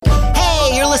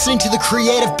listening to the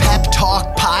Creative Pep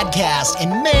Talk podcast.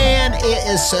 And man, it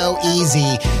is so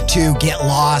easy to get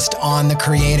lost on the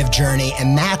creative journey.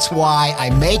 And that's why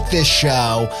I make this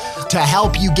show, to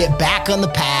help you get back on the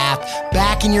path,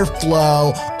 back in your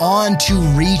flow, on to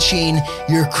reaching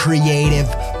your creative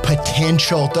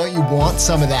potential. Don't you want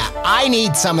some of that? I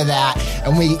need some of that.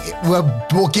 And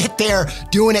we'll get there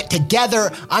doing it together.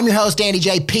 I'm your host, Andy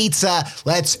J. Pizza.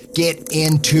 Let's get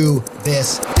into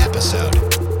this episode.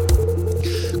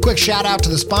 Quick shout out to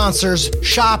the sponsors: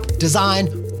 Shop, Design,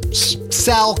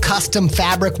 Sell custom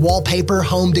fabric, wallpaper,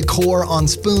 home decor on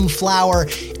Spoonflower.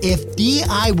 If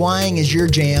DIYing is your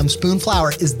jam,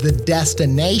 Spoonflower is the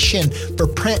destination for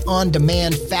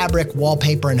print-on-demand fabric,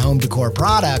 wallpaper, and home decor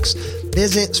products.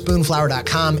 Visit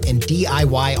spoonflower.com and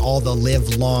DIY all the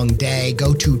live long day.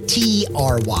 Go to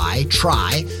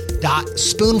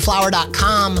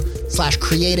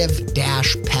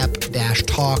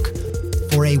try.spoonflower.com/creative-pep-talk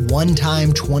for a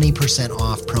one-time 20%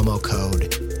 off promo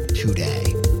code today.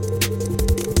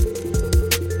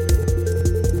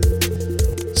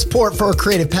 Support for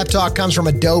Creative Pep Talk comes from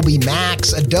Adobe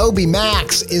Max. Adobe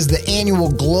Max is the annual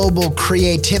Global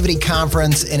Creativity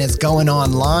Conference, and it's going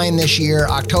online this year,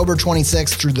 October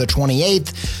 26th through the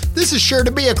 28th. This is sure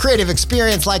to be a creative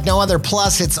experience like no other.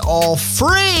 Plus, it's all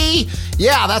free.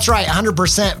 Yeah, that's right,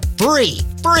 100% free.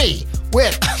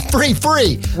 With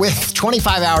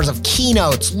 25 hours of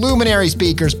keynotes, luminary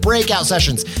speakers, breakout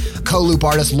sessions. Co-Loop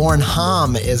artist Lauren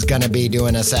Hom is going to be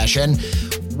doing a session.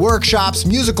 Workshops,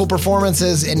 musical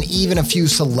performances, and even a few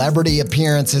celebrity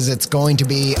appearances. It's going to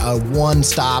be a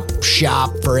one-stop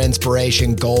shop for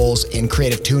inspiration, goals, and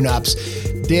creative tune-ups.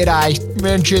 Did I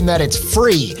mention that it's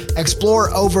free?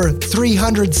 Explore over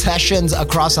 300 sessions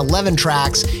across 11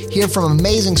 tracks, hear from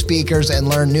amazing speakers, and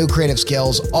learn new creative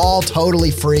skills, all totally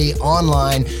free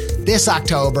online this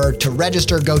October. To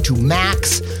register, go to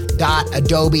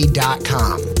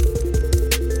max.adobe.com.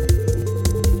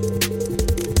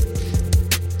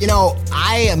 You know,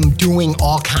 I am doing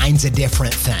all kinds of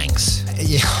different things.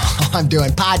 I'm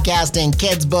doing podcasting,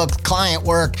 kids' books, client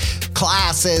work,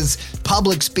 classes,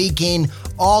 public speaking,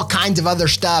 all kinds of other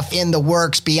stuff in the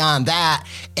works beyond that.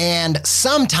 And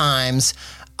sometimes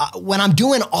when I'm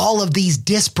doing all of these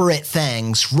disparate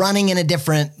things, running in a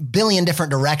billion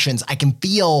different directions, I can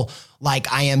feel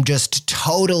like I am just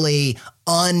totally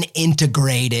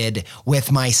unintegrated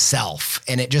with myself.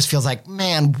 And it just feels like,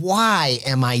 man, why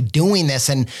am I doing this?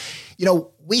 And, you know,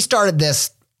 we started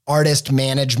this artist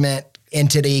management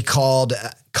entity called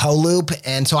Co-Loop.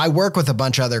 And so I work with a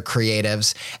bunch of other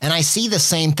creatives, and I see the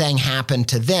same thing happen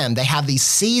to them. They have these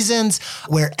seasons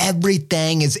where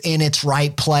everything is in its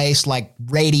right place, like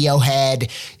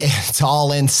Radiohead. It's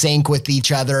all in sync with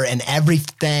each other and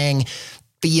everything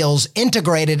feels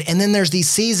integrated. And then there's these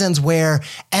seasons where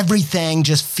everything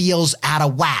just feels out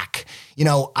of whack. You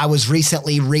know, I was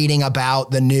recently reading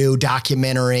about the new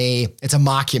documentary. It's a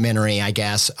mockumentary, I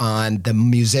guess, on the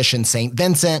musician St.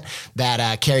 Vincent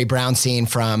that Carrie Brownstein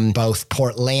from both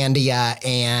Portlandia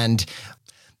and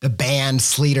the band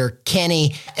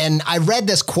Sleater-Kinney. And I read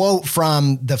this quote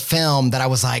from the film that I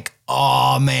was like,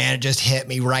 oh man, it just hit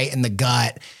me right in the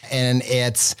gut. And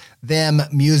it's them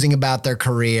musing about their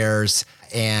careers.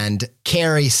 And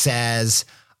Carrie says,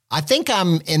 I think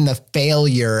I'm in the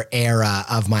failure era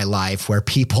of my life where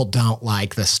people don't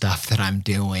like the stuff that I'm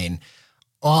doing.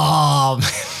 Oh,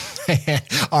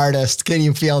 artist, can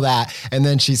you feel that? And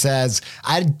then she says,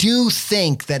 I do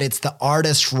think that it's the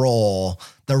artist's role,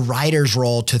 the writer's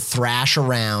role, to thrash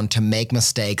around, to make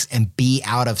mistakes and be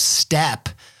out of step.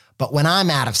 But when I'm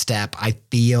out of step, I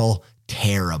feel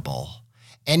terrible.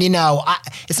 And, you know,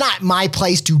 it's not my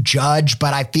place to judge,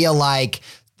 but I feel like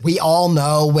we all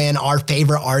know when our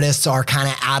favorite artists are kind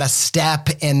of out of step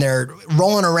and they're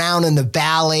rolling around in the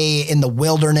valley, in the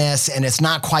wilderness, and it's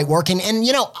not quite working. And,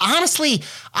 you know, honestly,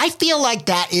 I feel like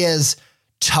that is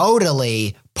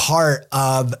totally part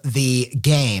of the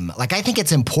game. Like, I think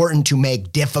it's important to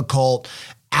make difficult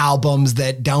albums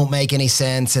that don't make any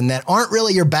sense and that aren't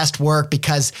really your best work,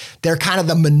 because they're kind of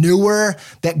the manure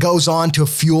that goes on to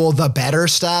fuel the better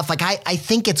stuff. Like, I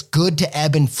think it's good to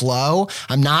ebb and flow.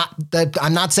 I'm not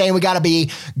saying we got to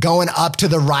be going up to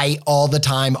the right all the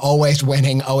time, always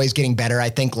winning, always getting better. I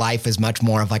think life is much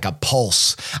more of like a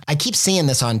pulse. I keep seeing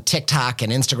this on TikTok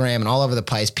and Instagram and all over the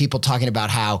place, people talking about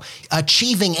how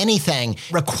achieving anything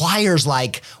requires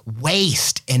like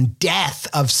waste and death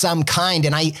of some kind.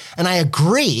 And I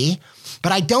agree.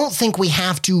 But I don't think we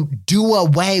have to do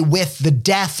away with the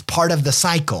death part of the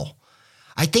cycle.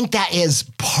 I think that is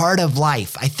part of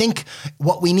life. I think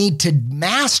what we need to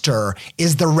master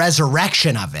is the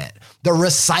resurrection of it. the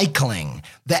recycling,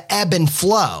 the ebb and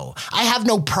flow. I have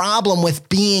no problem with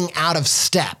being out of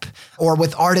step or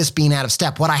with artists being out of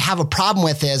step. What I have a problem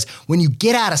with is when you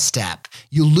get out of step,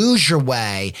 you lose your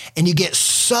way and you get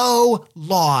so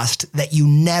lost that you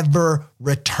never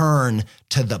return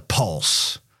to the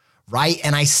pulse, right?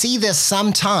 And I see this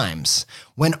sometimes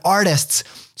when artists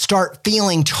start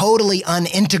feeling totally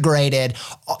unintegrated.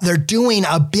 They're doing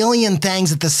a billion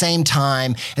things at the same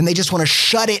time and they just want to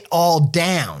shut it all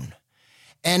down.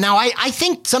 And now I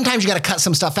think sometimes you got to cut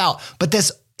some stuff out, but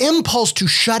this impulse to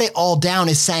shut it all down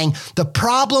is saying the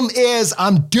problem is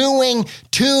I'm doing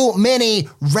too many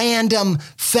random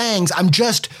things. I'm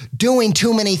just doing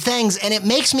too many things. And it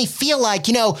makes me feel like,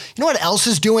 you know what else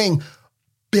is doing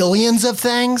billions of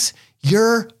things?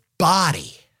 Your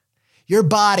body. Your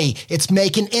body, it's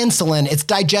making insulin, it's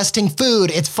digesting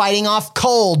food, it's fighting off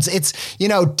colds, it's,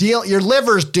 your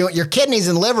liver's doing, your kidneys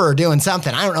and liver are doing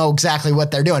something. I don't know exactly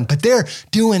what they're doing, but they're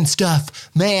doing stuff,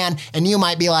 man. And you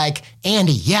might be like,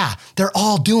 Andy, yeah, they're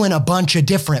all doing a bunch of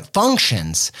different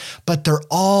functions, but they're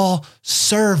all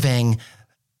serving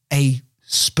a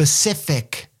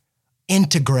specific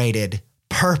integrated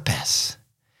purpose.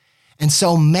 And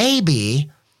so maybe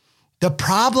the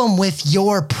problem with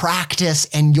your practice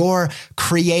and your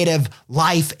creative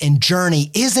life and journey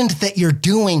isn't that you're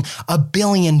doing a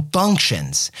billion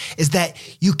functions, is that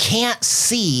you can't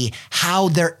see how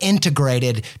they're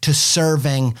integrated to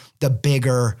serving the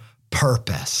bigger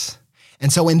purpose.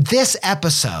 And so in this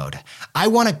episode, I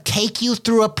want to take you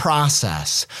through a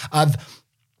process of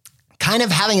kind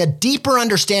of having a deeper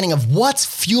understanding of what's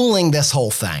fueling this whole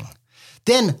thing.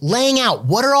 Then laying out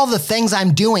what are all the things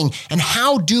I'm doing and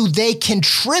how do they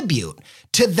contribute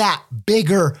to that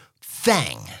bigger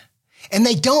thing? And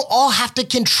they don't all have to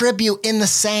contribute in the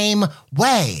same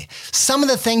way. Some of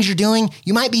the things you're doing,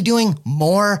 you might be doing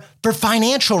more for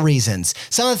financial reasons.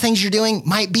 Some of the things you're doing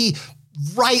might be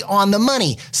right on the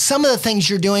money. Some of the things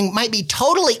you're doing might be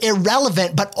totally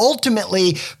irrelevant, but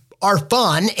ultimately are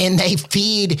fun and they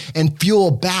feed and fuel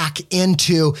back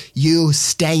into you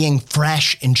staying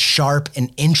fresh and sharp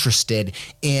and interested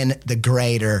in the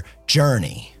greater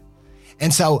journey.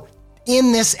 And so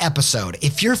in this episode,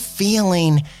 if you're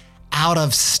feeling out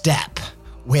of step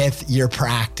with your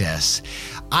practice,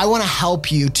 I want to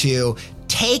help you to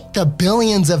take the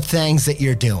billions of things that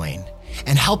you're doing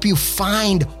and help you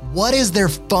find what is their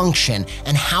function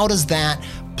and how does that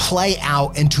play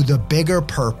out into the bigger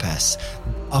purpose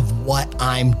of what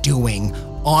I'm doing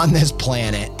on this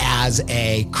planet as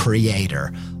a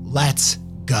creator. Let's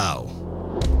go.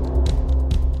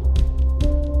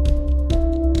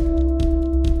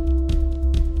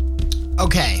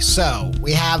 Okay, so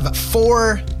we have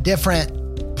 4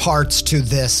 different parts to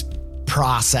this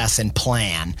process and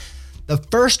plan. The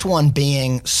first one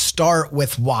being Start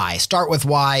with Why. Start with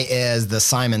Why is the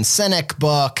Simon Sinek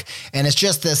book, and it's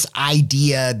just this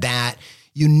idea that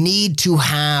you need to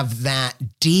have that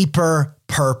deeper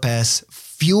purpose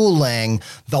fueling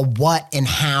the what and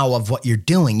how of what you're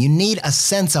doing. You need a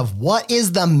sense of what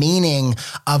is the meaning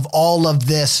of all of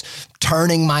this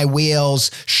turning my wheels,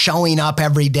 showing up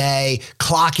every day,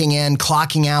 clocking in,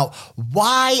 clocking out.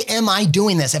 Why am I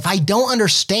doing this? If I don't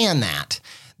understand that,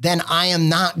 then I am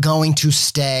not going to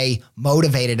stay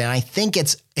motivated. And I think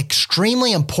it's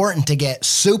extremely important to get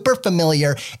super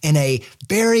familiar in a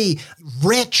very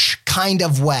rich kind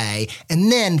of way,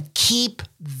 and then keep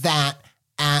that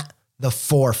at the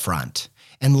forefront.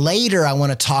 And later, I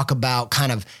want to talk about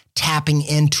kind of tapping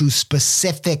into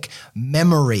specific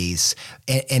memories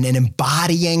and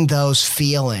embodying those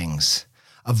feelings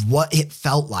of what it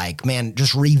felt like. Man,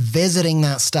 just revisiting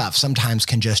that stuff sometimes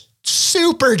can just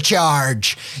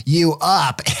supercharge you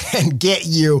up and get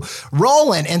you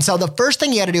rolling. And so the first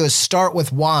thing you got to do is start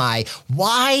with why.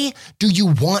 Why do you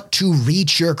want to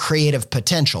reach your creative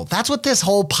potential? That's what this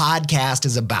whole podcast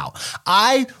is about.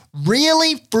 I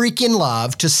really freaking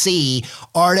love to see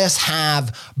artists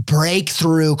have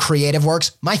breakthrough creative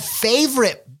works. My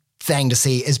favorite thing to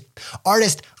see is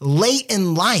artists late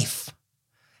in life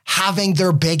having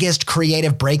their biggest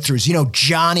creative breakthroughs. You know,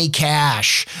 Johnny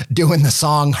Cash doing the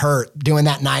song Hurt, doing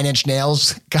that 9 Inch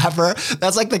Nails cover.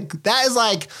 That's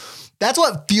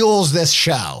what fuels this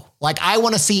show. Like, I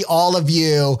want to see all of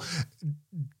you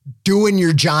doing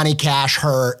your Johnny Cash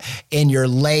Hurt in your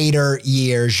later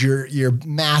years, your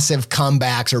massive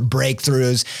comebacks or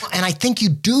breakthroughs. And I think you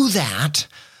do that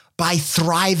by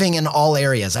thriving in all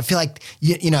areas. I feel like,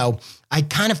 I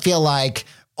kind of feel like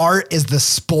art is the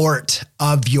sport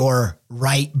of your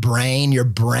right brain, your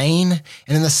brain.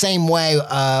 And in the same way,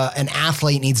 an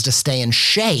athlete needs to stay in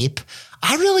shape.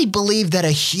 I really believe that a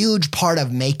huge part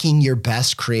of making your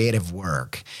best creative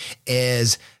work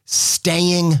is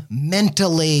staying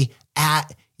mentally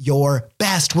at your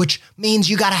best, which means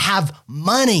you got to have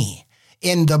money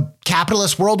in the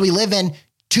capitalist world we live in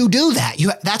to do that.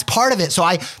 That's part of it. So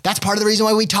that's part of the reason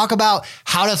why we talk about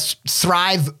how to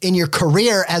thrive in your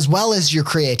career as well as your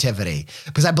creativity,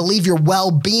 because I believe your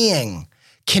well-being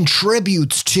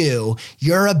contributes to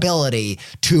your ability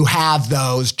to have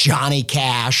those Johnny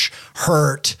Cash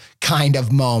hurt kind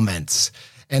of moments.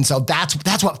 And so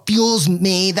that's what fuels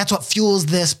me. That's what fuels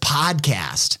this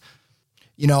podcast.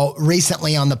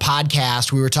 Recently on the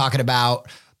podcast, we were talking about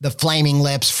the Flaming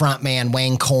Lips frontman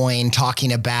Wayne Coyne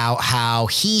talking about how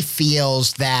he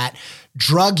feels that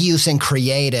drug use in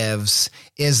creatives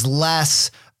is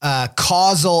less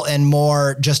causal and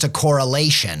more just a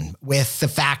correlation with the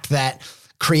fact that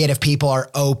creative people are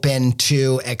open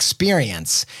to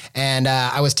experience. And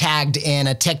I was tagged in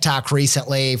a TikTok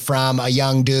recently from a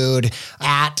young dude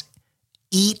at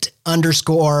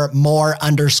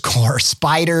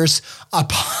eat_more_spiders.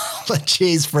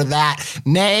 Apologies for that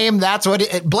name. That's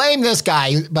what blame this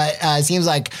guy, but it seems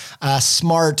like a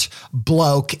smart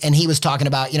bloke. And he was talking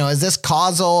about, is this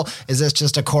causal? Is this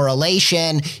just a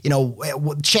correlation?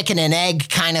 Chicken and egg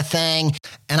kind of thing.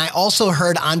 And I also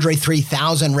heard Andre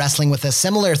 3000 wrestling with a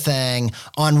similar thing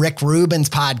on Rick Rubin's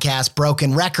podcast,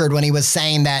 Broken Record, when he was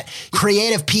saying that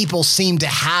creative people seem to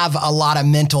have a lot of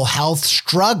mental health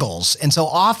struggles. And so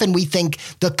often we think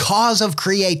the cause of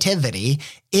creativity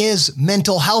is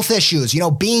mental health issues,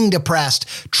 being depressed,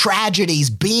 tragedies,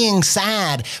 being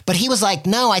sad. But he was like,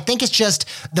 no, I think it's just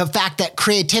the fact that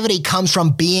creativity comes from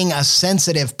being a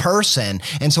sensitive person.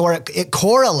 And so it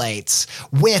correlates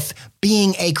with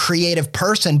being a creative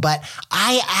person. But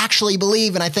I actually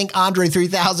believe, and I think Andre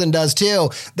 3000 does too,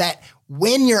 that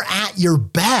when you're at your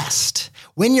best,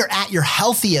 when you're at your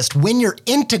healthiest, when you're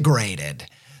integrated,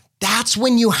 that's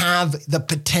when you have the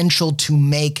potential to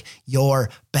make your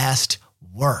best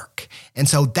work. And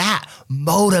so that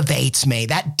motivates me.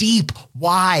 That deep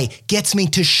why gets me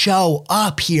to show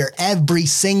up here every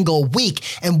single week.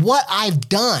 And what I've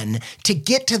done to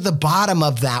get to the bottom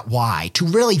of that why, to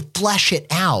really flesh it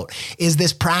out, is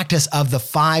this practice of the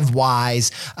 5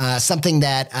 whys, something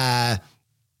that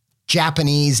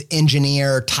Japanese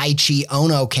engineer Taichi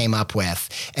Ono came up with.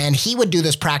 And he would do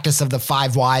this practice of the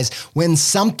 5 whys when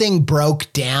something broke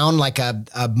down, like a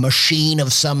machine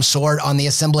of some sort on the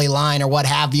assembly line or what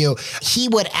have you. He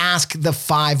would ask the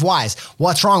 5 whys.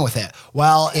 What's wrong with it?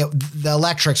 Well, the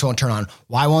electrics won't turn on.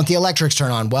 Why won't the electrics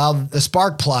turn on? Well, the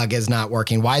spark plug is not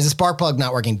working. Why is the spark plug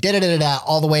not working?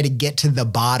 All the way to get to the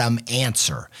bottom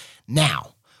answer.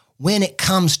 Now, when it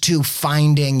comes to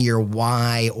finding your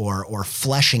why or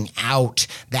fleshing out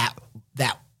that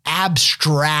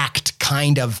abstract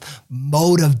kind of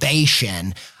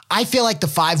motivation, I feel like the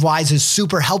 5 whys is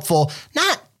super helpful.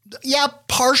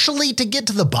 Partially to get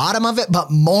to the bottom of it,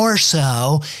 but more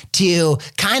so to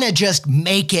kind of just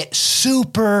make it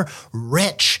super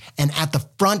rich and at the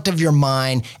front of your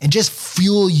mind and just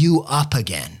fuel you up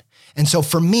again. And so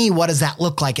for me, what does that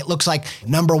look like? It looks like,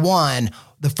 number 1,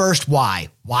 the first why.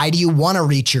 Why do you want to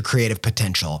reach your creative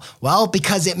potential? Well,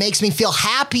 because it makes me feel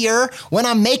happier when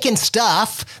I'm making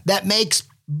stuff that makes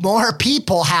more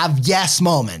people have yes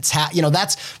moments.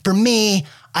 That's, for me,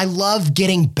 I love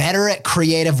getting better at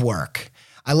creative work.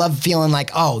 I love feeling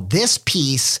like, oh, this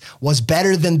piece was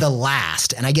better than the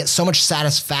last. And I get so much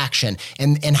satisfaction.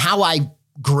 And how I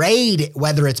grade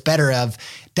whether it's better of,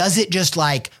 does it just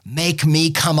like make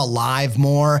me come alive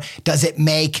more? Does it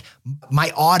make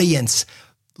my audience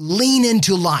lean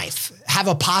into life, have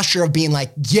a posture of being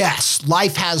like, yes,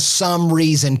 life has some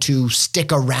reason to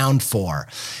stick around for?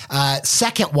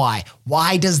 Second why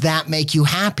does that make you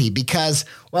happy? Because,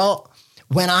 well,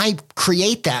 when I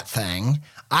create that thing,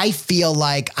 I feel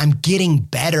like I'm getting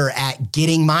better at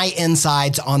getting my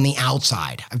insides on the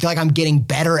outside. I feel like I'm getting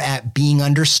better at being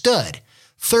understood.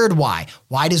 Third why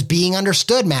does being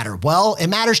understood matter? Well, it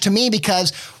matters to me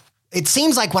because it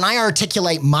seems like when I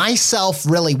articulate myself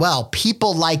really well,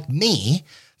 people like me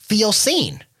feel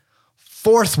seen.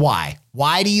 Fourth why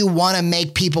do you want to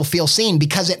make people feel seen?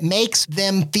 Because it makes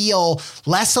them feel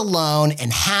less alone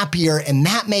and happier, and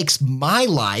that makes my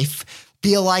life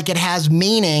feel like it has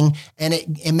meaning, and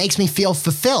it makes me feel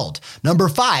fulfilled. Number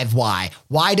 5, why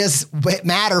does it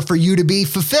matter for you to be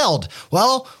fulfilled?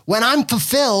 Well, when I'm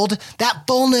fulfilled, that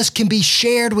fullness can be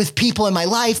shared with people in my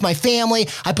life, my family.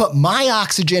 I put my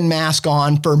oxygen mask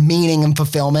on for meaning and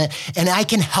fulfillment, and I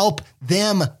can help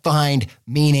them find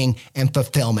meaning and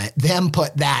fulfillment, them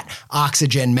put that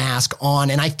oxygen mask on.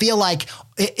 And I feel like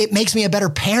it makes me a better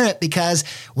parent, because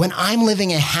when I'm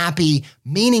living a happy,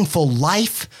 meaningful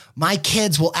life, my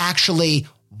kids will actually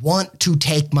want to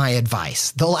take my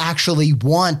advice. They'll actually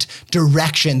want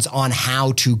directions on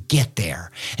how to get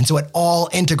there. And so it all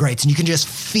integrates, and you can just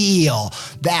feel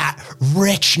that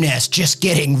richness just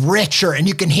getting richer. And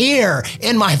you can hear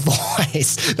in my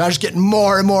voice, I'm just getting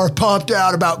more and more pumped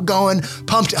up about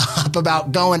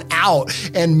going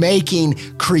out and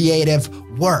making creative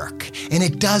work. And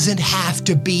it doesn't have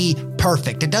to be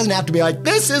perfect. It doesn't have to be like,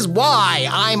 this is why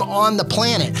I'm on the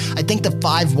planet. I think the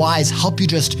 5 whys help you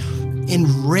just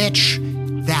enrich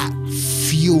that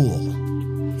fuel.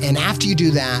 And after you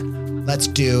do that, let's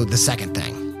do the second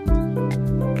thing.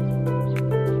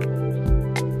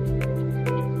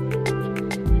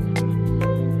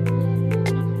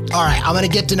 All right, I'm going to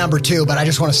get to number 2, but I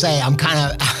just want to say I'm kind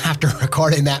of, after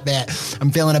recording that bit, I'm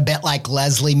feeling a bit like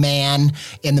Leslie Mann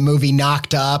in the movie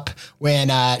Knocked Up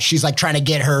when she's like trying to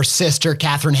get her sister,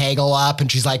 Katherine Hagel, up,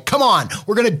 and she's like, come on,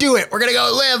 we're going to do it. We're going to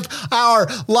go live our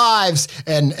lives.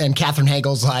 And Katherine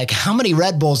Hagel's like, how many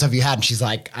Red Bulls have you had? And she's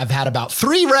like, I've had about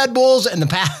 3 Red Bulls in the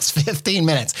past 15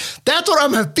 minutes. That's what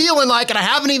I'm feeling like, and I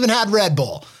haven't even had Red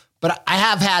Bull. But I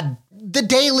have had the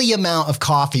daily amount of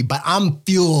coffee, but I'm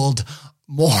fueled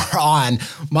more on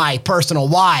my personal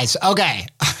whys. Okay.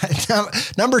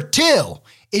 Number 2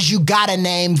 is you got to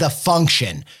name the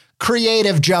function.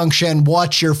 Creative Junction,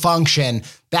 what's your function?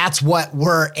 That's what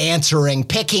we're answering,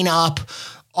 picking up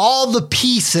all the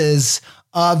pieces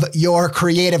of your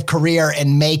creative career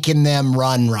and making them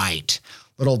run right.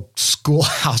 Little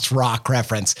Schoolhouse Rock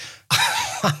reference.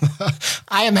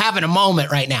 I am having a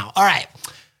moment right now. All right.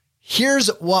 Here's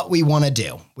what we want to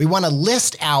do. We want to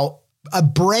list out a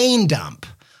brain dump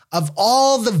of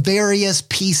all the various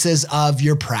pieces of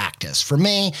your practice. For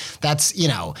me, that's,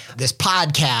 this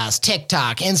podcast,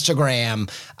 TikTok, Instagram.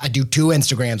 I do 2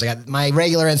 Instagrams. I got my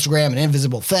regular Instagram and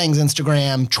Invisible Things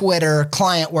Instagram, Twitter,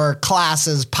 client work,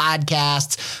 classes,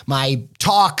 podcasts, my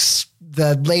talks,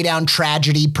 the lay down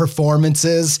tragedy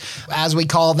performances, as we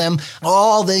call them,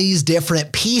 all these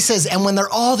different pieces. And when they're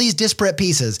all these disparate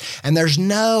pieces and there's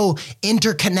no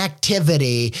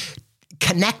interconnectivity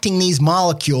connecting these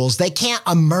molecules, they can't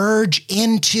emerge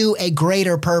into a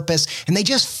greater purpose, and they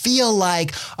just feel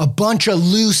like a bunch of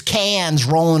loose cans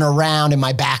rolling around in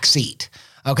my back seat.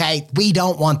 Okay? We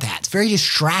don't want that. It's very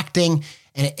distracting,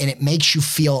 and it makes you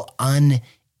feel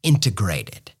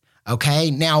unintegrated.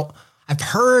 Okay? Now, I've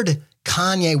heard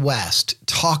Kanye West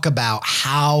talk about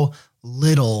how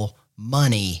little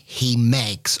money he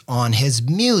makes on his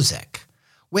music,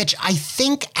 which I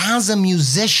think as a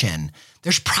musician,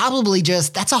 there's probably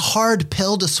that's a hard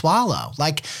pill to swallow.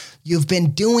 Like, you've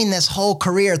been doing this whole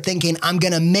career thinking, I'm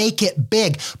going to make it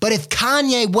big. But if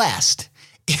Kanye West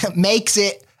makes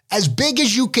it as big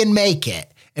as you can make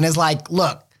it and is like,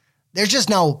 look, there's just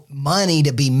no money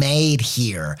to be made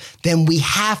here, then we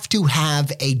have to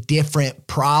have a different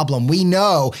problem. We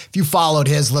know if you followed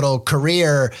his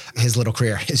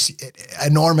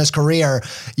enormous career,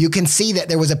 you can see that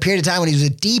there was a period of time when he was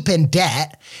deep in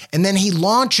debt, and then he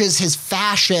launches his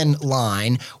fashion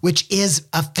line, which is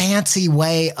a fancy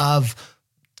way of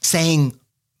saying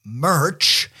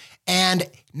merch, and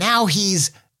now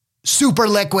he's super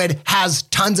liquid, has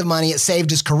tons of money. It saved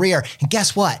his career. And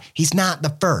guess what? He's not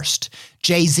the first.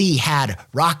 Jay-Z had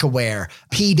Rocawear.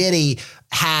 P. Diddy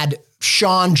had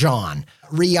Sean John.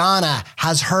 Rihanna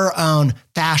has her own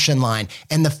fashion line.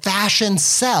 And the fashion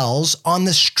sells on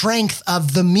the strength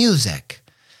of the music.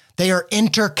 They are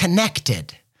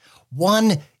interconnected.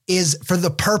 One is for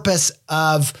the purpose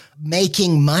of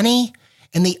making money.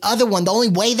 And the other one, the only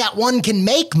way that one can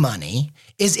make money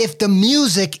is if the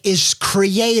music is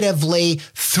creatively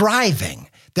thriving.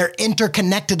 They're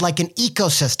interconnected like an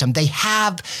ecosystem. They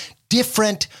have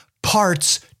different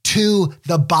parts to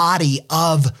the body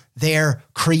of their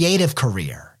creative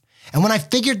career. And when I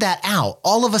figured that out,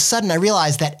 all of a sudden I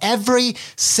realized that every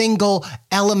single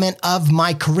element of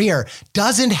my career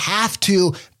doesn't have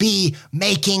to be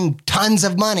making tons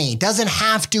of money, doesn't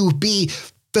have to be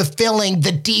fulfilling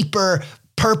the deeper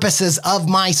purposes of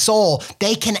my soul.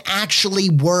 They can actually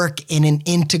work in an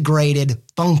integrated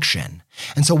function.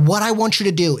 And so what I want you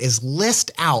to do is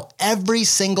list out every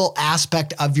single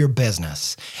aspect of your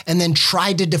business and then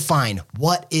try to define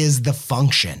what is the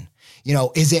function.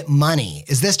 Is it money?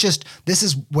 This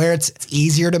is where it's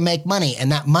easier to make money,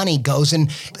 and that money goes and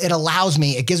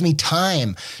it gives me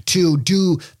time to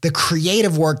do the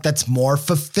creative work that's more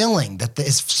fulfilling, that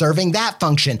is serving that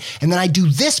function. And then I do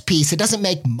this piece. It doesn't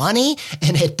make money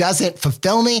and it doesn't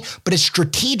fulfill me, but it's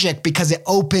strategic because it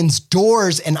opens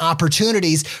doors and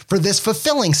opportunities for this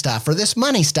fulfilling stuff, for this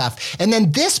money stuff. And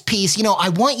then this piece, I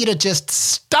want you to just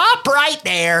stop right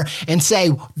there and say,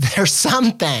 there's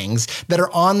some things that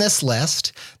are on this list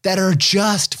that are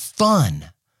just fun.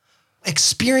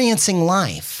 experiencing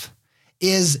life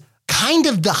is kind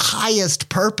of the highest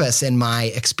purpose in my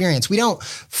experience. We don't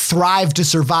thrive to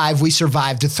survive, we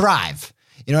survive to thrive.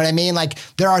 You know what I mean? Like,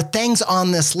 there are things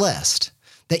on this list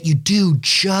that you do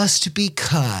just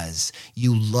because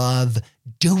you love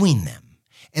doing them.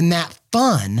 And that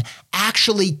fun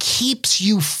actually keeps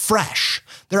you fresh.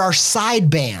 There are side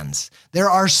bands. There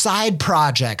are side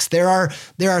projects. There are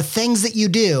things that you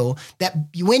do that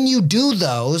when you do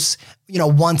those,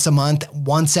 once a month,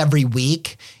 once every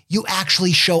week, you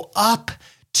actually show up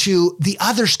to the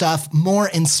other stuff more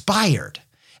inspired.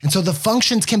 And so the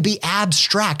functions can be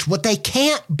abstract. What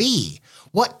can't be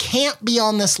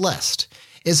on this list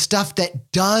is stuff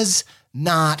that does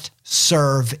not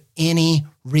serve any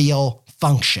real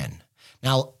function.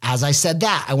 Now, as I said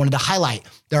that, I wanted to highlight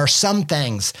there are some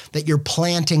things that you're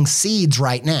planting seeds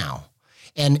right now,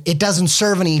 and it doesn't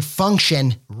serve any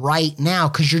function right now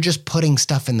because you're just putting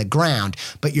stuff in the ground,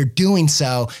 but you're doing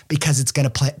so because it's going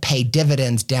to pay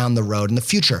dividends down the road in the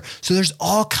future. So there's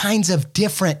all kinds of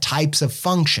different types of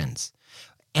functions.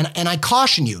 And I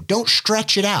caution you, don't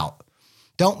stretch it out.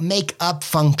 Don't make up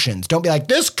functions. Don't be like,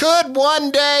 this could one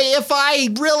day, if I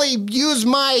really use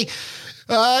my,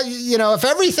 if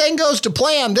everything goes to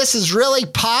plan, this is really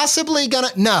possibly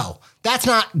no, that's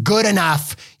not good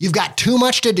enough. You've got too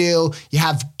much to do. You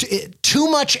have too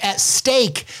much at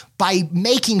stake by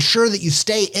making sure that you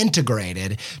stay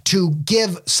integrated to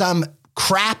give some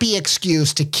crappy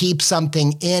excuse to keep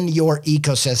something in your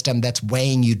ecosystem that's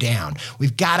weighing you down.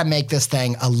 We've got to make this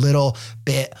thing a little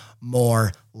bit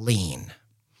more lean.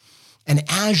 And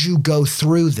as you go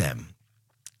through them,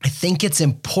 I think it's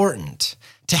important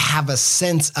to have a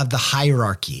sense of the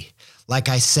hierarchy. Like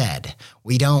I said,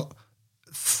 we don't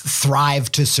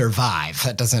thrive to survive.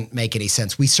 That doesn't make any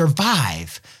sense. We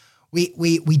survive. We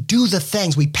do the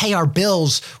things. We pay our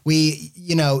bills. We,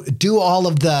 do all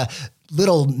of the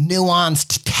little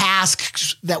nuanced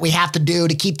tasks that we have to do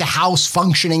to keep the house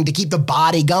functioning, to keep the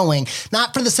body going,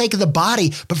 not for the sake of the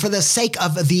body, but for the sake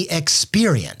of the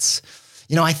experience.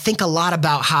 I think a lot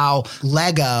about how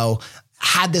Lego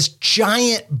had this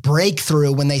giant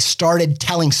breakthrough when they started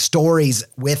telling stories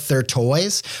with their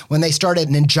toys. When they started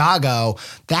Ninjago,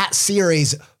 that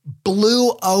series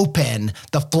blew open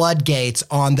the floodgates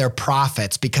on their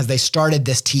profits because they started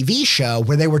this TV show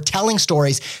where they were telling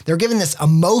stories. They were giving this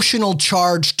emotional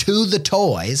charge to the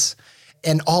toys,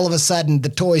 and all of a sudden the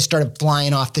toys started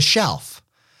flying off the shelf.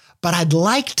 But I'd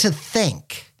like to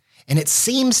think, and it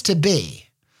seems to be,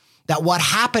 that what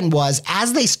happened was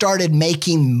as they started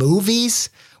making movies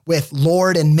with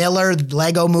Lord and Miller,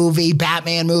 Lego movie,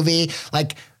 Batman movie,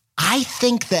 I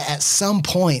think that at some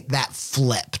point that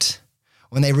flipped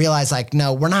when they realized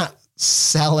no, we're not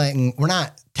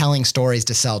telling stories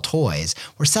to sell toys.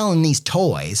 We're selling these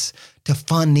toys to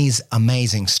fund these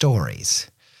amazing stories.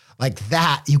 Like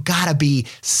that, you gotta be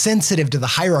sensitive to the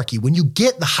hierarchy. When you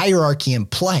get the hierarchy in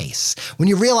place, when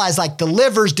you realize the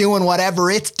liver's doing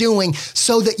whatever it's doing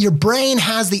so that your brain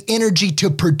has the energy to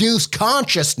produce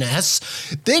consciousness,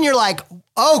 then you're like,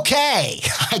 okay,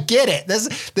 I get it.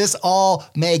 This all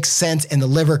makes sense, and the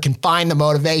liver can find the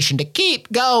motivation to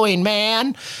keep going,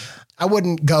 man. I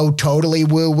wouldn't go totally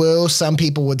woo-woo. Some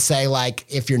people would say,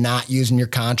 if you're not using your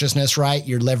consciousness right,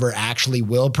 your liver actually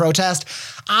will protest.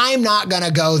 I'm not going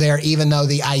to go there, even though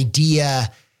the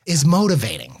idea is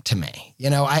motivating to me.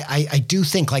 I do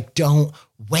think, don't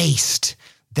waste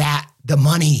the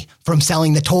money from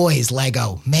selling the toys,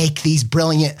 Lego. Make these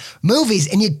brilliant movies,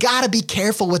 and you got to be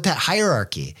careful with that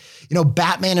hierarchy.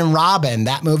 Batman and Robin,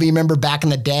 that movie, remember back in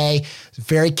the day,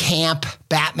 very camp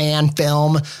Batman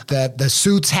film. The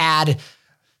suits had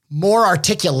more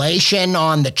articulation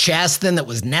on the chest than that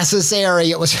was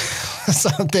necessary. It was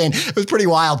something, it was pretty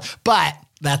wild, but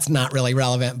that's not really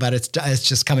relevant, but it's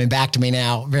just coming back to me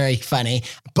now. Very funny.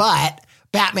 But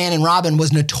Batman and Robin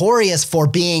was notorious for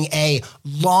being a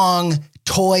long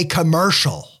toy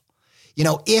commercial.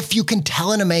 If you can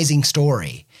tell an amazing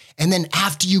story, and then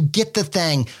after you get the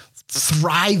thing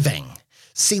thriving,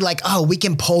 see we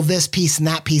can pull this piece and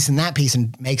that piece and that piece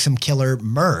and make some killer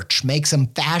merch, make some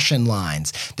fashion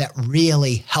lines that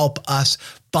really help us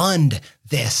fund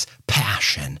this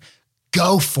passion.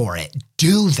 Go for it.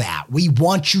 Do that. We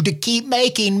want you to keep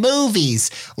making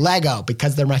movies, Lego,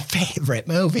 because they're my favorite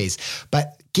movies.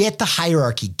 But get the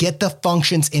hierarchy, get the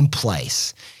functions in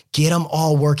place. Get them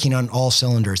all working on all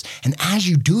cylinders. And as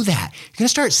you do that, you're going to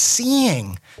start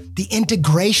seeing the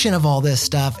integration of all this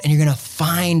stuff, and you're going to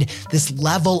find this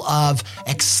level of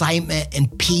excitement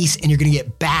and peace, and you're going to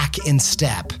get back in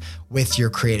step with your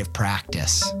creative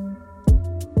practice.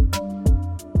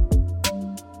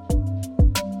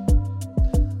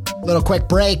 Little quick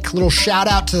break, little shout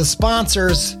out to the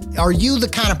sponsors. Are you the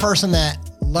kind of person that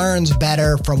learns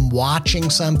better from watching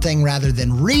something rather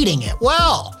than reading it?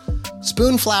 Well,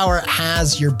 Spoonflower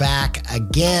has your back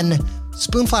again.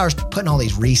 Spoonflower's putting all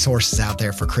these resources out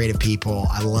there for creative people.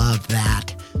 I love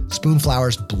that.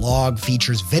 Spoonflower's blog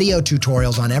features video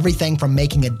tutorials on everything from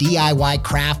making a DIY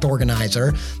craft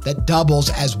organizer that doubles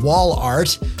as wall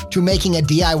art to making a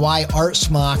DIY art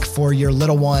smock for your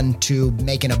little one to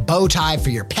making a bow tie for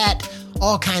your pet.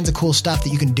 All kinds of cool stuff that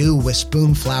you can do with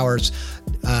Spoonflower's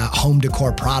home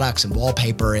decor products and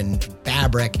wallpaper and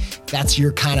fabric. That's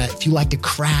your kind of, if you like to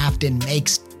craft and make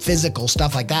physical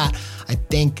stuff like that, I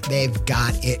think they've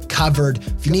got it covered.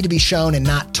 If you need to be shown and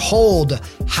not told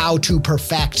how to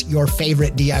perfect your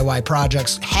favorite DIY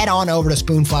projects, head on over to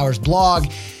Spoonflower's blog,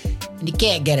 and you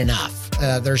can't get enough.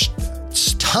 There's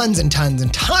tons and tons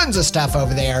and tons of stuff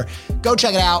over there. Go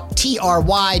check it out,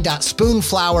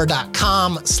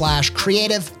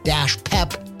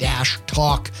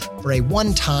 try.spoonflower.com/creative-pep-talk for a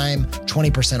one-time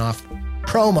 20% off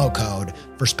promo code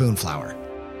for Spoonflower.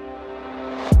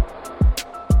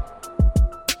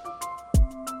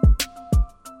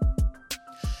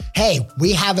 Hey,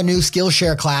 we have a new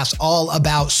Skillshare class all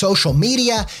about social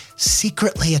media.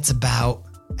 Secretly, it's about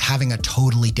having a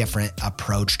totally different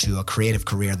approach to a creative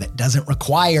career that doesn't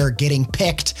require getting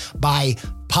picked by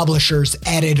publishers,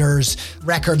 editors,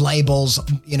 record labels,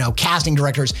 casting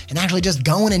directors, and actually just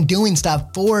going and doing stuff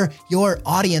for your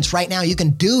audience right now. You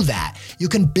can do that. You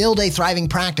can build a thriving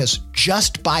practice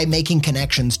just by making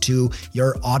connections to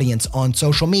your audience on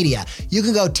social media. You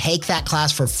can go take that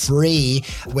class for free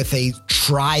with a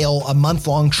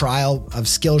month-long trial of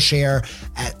Skillshare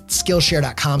at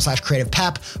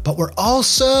skillshare.com/creativepep. But we're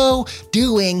also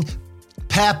doing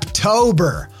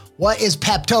Peptober. What is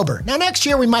Peptober? Now, next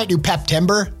year we might do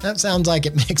Peptember. That sounds like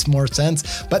it makes more sense.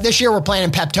 But this year we're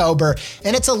planning Peptober,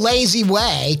 and it's a lazy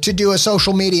way to do a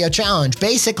social media challenge.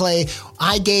 Basically,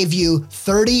 I gave you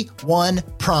 31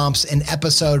 prompts in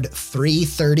episode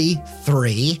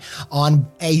 333 on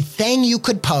a thing you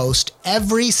could post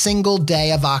every single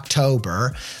day of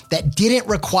October that didn't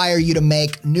require you to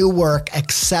make new work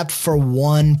except for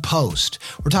one post.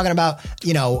 We're talking about,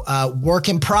 work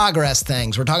in progress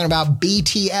things. We're talking about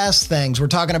BTS things. We're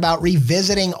talking about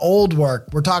revisiting old work.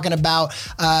 We're talking about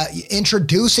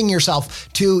introducing yourself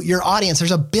to your audience.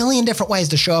 There's a billion different ways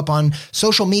to show up on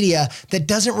social media that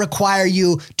doesn't require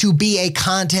you to be a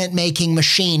content making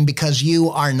machine, because you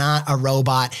are not a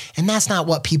robot, and that's not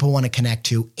what people want to connect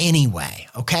to anyway.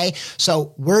 Okay.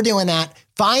 So we're doing that.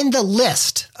 Find the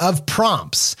list of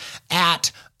prompts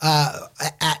at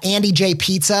Andy J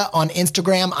Pizza on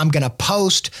Instagram. I'm going to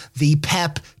post the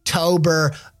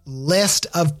Peptober list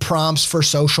of prompts for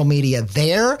social media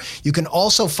there. You can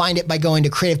also find it by going to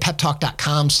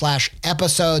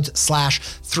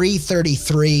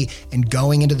creativepeptalk.com/episodes/333 and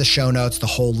going into the show notes. The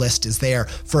whole list is there.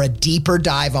 For a deeper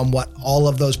dive on what all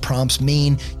of those prompts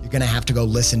mean, you're going to have to go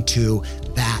listen to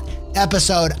that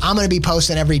episode. I'm going to be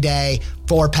posting every day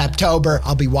for Peptober.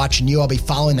 I'll be watching you. I'll be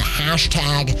following the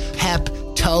hashtag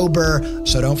Peptober.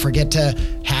 So don't forget to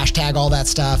hashtag all that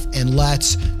stuff, and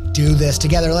let's do this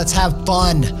together. Let's have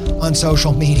fun on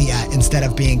social media instead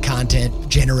of being content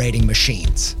generating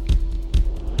machines.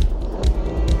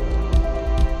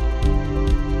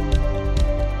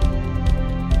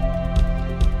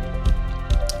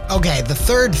 Okay, the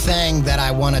third thing that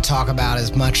I want to talk about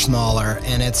is much smaller,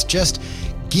 and it's just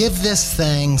give this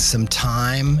thing some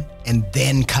time and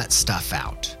then cut stuff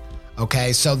out.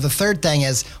 Okay, so the third thing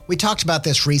is, we talked about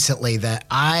this recently, that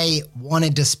I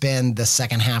wanted to spend the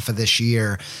second half of this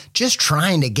year just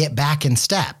trying to get back in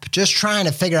step, just trying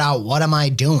to figure out what am I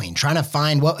doing, trying to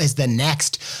find what is the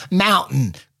next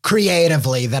mountain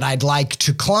creatively that I'd like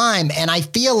to climb. And I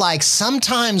feel like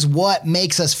sometimes what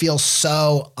makes us feel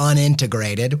so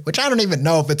unintegrated, which I don't even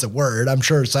know if it's a word. I'm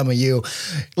sure some of you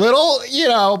little,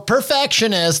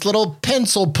 perfectionists, little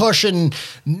pencil pushing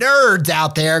nerds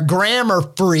out there, grammar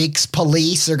freaks,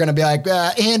 police are going to be like,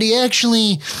 Andy,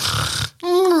 actually,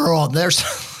 there's,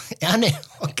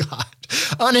 oh God,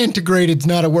 unintegrated's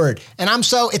not a word. And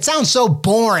it sounds so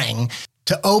boring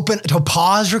to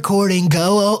pause recording,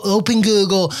 go open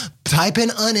Google, type in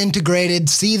unintegrated,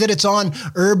 see that it's on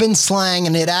urban slang,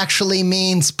 and it actually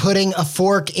means putting a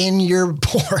fork in your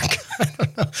pork.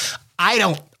 I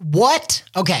don't know. What?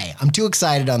 Okay, I'm too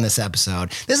excited on this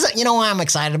episode. This is, why I'm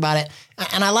excited about it?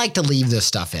 And I like to leave this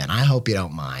stuff in. I hope you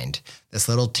don't mind this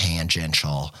little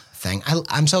tangential thing.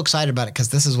 I'm so excited about it because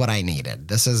this is what I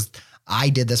needed. I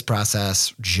did this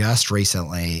process just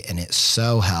recently, and it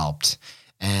so helped.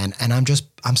 And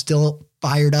I'm still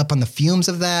fired up on the fumes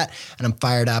of that, and I'm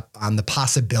fired up on the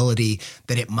possibility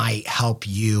that it might help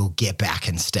you get back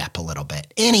in step a little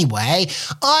bit. Anyway,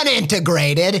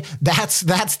 unintegrated, that's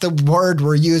the word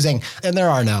we're using. And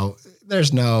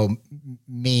there's no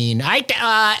mean,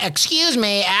 excuse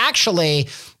me, actually,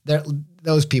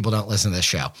 those people don't listen to this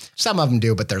show. Some of them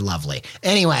do, but they're lovely.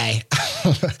 Anyway,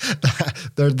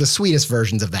 they're the sweetest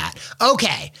versions of that.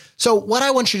 Okay, so what I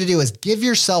want you to do is give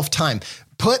yourself time.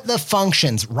 Write the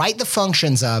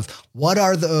functions of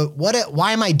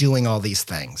why am I doing all these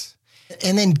things?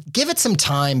 And then give it some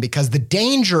time, because the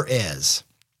danger is,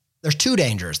 there's two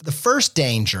dangers. The first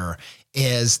danger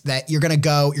is that you're going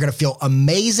to feel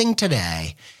amazing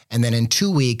today. And then in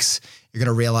 2 weeks, you're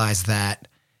going to realize that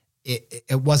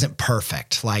it wasn't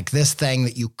perfect. Like this thing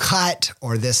that you cut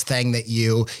or this thing that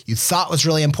you thought was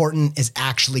really important is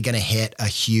actually going to hit a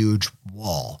huge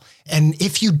wall. And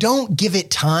if you don't give it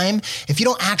time, if you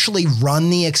don't actually run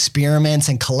the experiments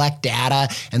and collect data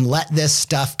and let this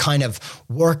stuff kind of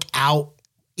work out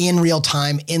in real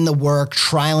time, in the work,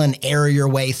 trial and error your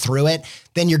way through it,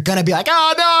 then you're going to be like,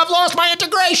 oh no, I've lost my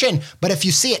integration. But if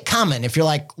you see it coming, if you're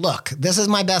like, look, this is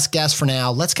my best guess for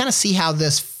now, let's kind of see how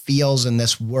this feels and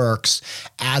this works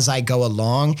as I go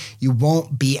along, you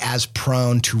won't be as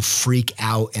prone to freak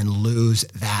out and lose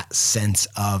that sense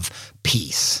of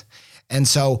peace. And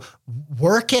so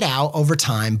work it out over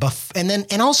time.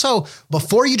 And also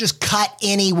before you just cut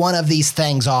any one of these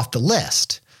things off the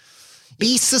list,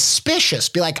 be suspicious.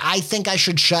 Be like, I think I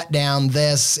should shut down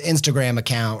this Instagram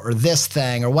account or this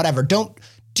thing or whatever. Do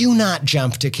not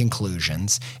jump to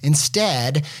conclusions.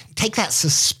 Instead, take that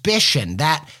suspicion,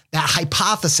 that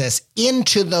hypothesis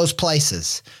into those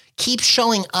places. Keep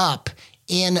showing up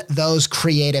in those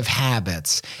creative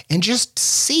habits and just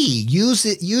see,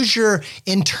 use your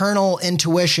internal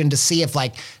intuition to see if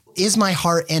is my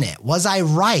heart in it? Was I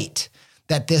right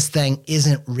that this thing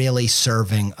isn't really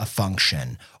serving a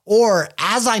function? Or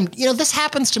as this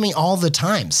happens to me all the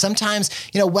time. Sometimes,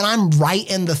 when I'm right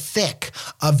in the thick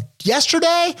of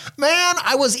yesterday, man,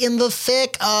 I was in the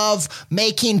thick of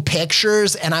making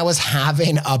pictures and I was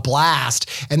having a blast.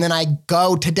 And then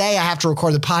today I have to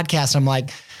record the podcast. I'm like,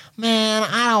 man,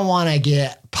 I don't want to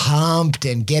get pumped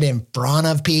and get in front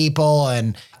of people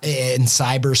and in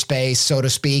cyberspace, so to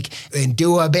speak, and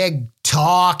do a big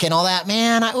talk and all that.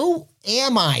 Man, who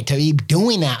am I to be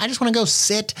doing that? I just want to go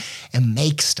sit and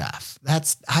make stuff.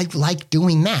 I like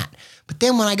doing that. But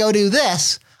then when I go do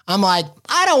this, I'm like,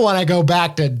 I don't want to go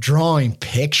back to drawing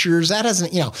pictures. That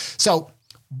doesn't, so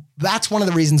that's one of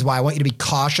the reasons why I want you to be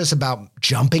cautious about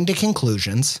jumping to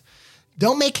conclusions.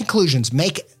 Don't make conclusions.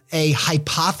 Make a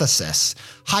hypotheses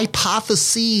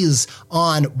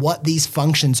on what these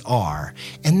functions are.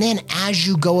 And then as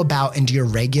you go about into your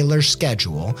regular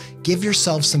schedule, give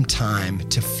yourself some time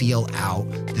to feel out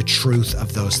the truth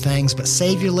of those things, but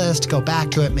save your list, go back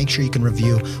to it, make sure you can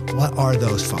review what are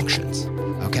those functions.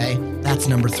 Okay? That's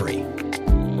number 3.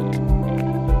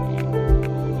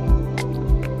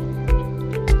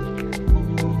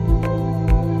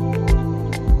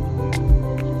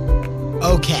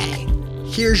 Okay.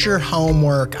 Here's your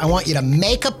homework. I want you to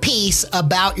make a piece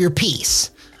about your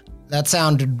piece. That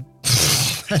sounded,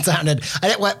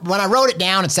 when I wrote it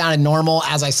down, it sounded normal.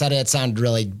 As I said it sounded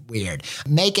really weird.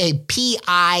 Make a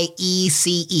PIECE,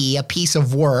 a piece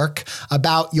of work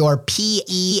about your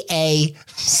PEACE,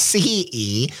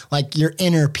 like your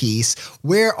inner peace.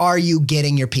 Where are you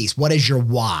getting your peace? What is your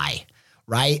why?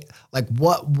 Right? Like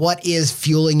what is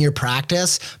fueling your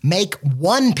practice? Make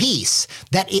one piece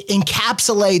that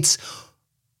encapsulates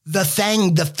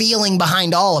the feeling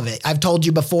behind all of it. I've told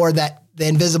you before that the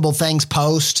Invisible Things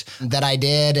post that I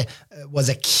did was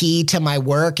a key to my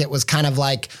work. It was kind of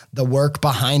like the work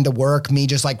behind the work, me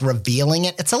just revealing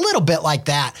it. It's a little bit like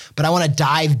that, but I want to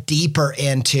dive deeper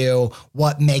into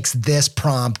what makes this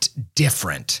prompt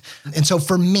different. And so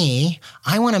for me,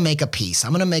 I want to make a piece.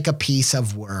 I'm going to make a piece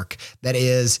of work that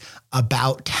is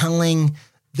about telling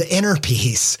the inner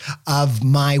piece of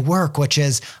my work, which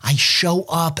is I show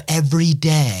up every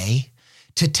day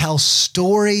to tell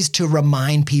stories to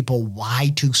remind people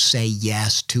why to say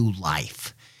yes to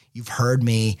life. You've heard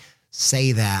me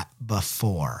say that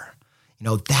before.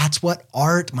 That's what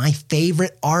art, my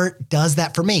favorite art, does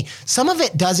that for me. Some of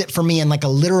it does it for me in a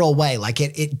literal way.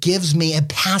 It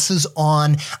passes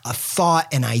on a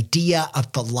thought, an idea, a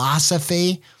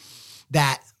philosophy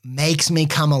that makes me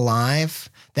come alive,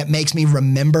 that makes me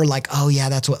remember like, oh yeah,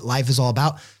 that's what life is all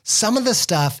about. Some of the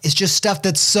stuff is just stuff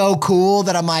that's so cool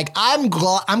that I'm like, I'm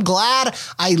glad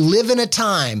I live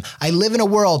in a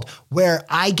world where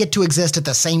I get to exist at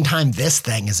the same time this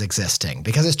thing is existing,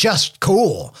 because it's just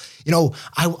cool.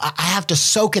 I have to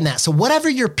soak in that. So whatever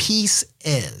your piece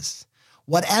is,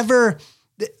 whatever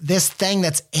this thing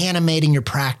that's animating your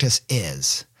practice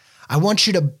is, I want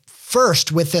you to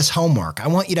first, with this homework, I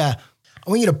want you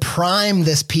to prime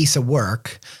this piece of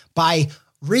work by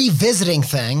revisiting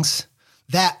things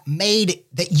that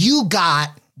you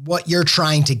got what you're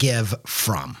trying to give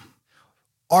from.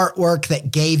 Artwork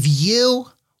that gave you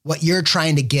what you're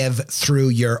trying to give through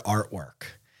your artwork.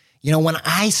 When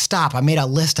I stop, I made a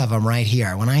list of them right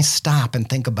here. When I stop and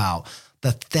think about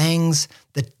the things,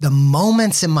 the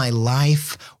moments in my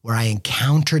life where I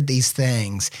encountered these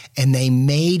things and they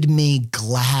made me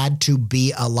glad to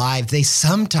be alive. They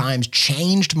sometimes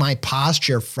changed my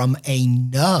posture from a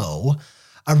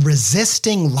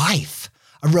resisting life,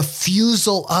 a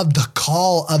refusal of the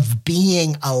call of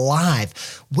being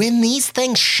alive. When these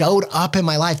things showed up in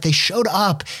my life, they showed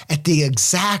up at the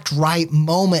exact right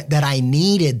moment that I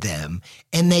needed them,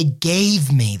 and they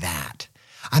gave me that.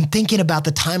 I'm thinking about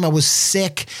the time I was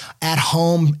sick at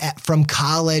home from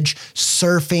college,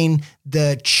 surfing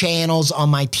the channels on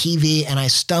my TV, and I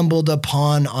stumbled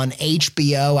upon on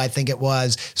HBO, I think it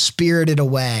was, Spirited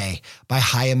Away by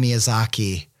Hayao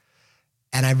Miyazaki.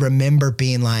 And I remember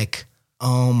being like,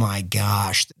 oh my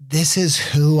gosh, this is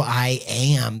who I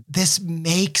am. This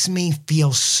makes me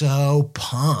feel so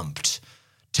pumped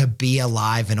to be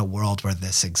alive in a world where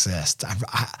this exists.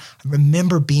 I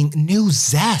remember being new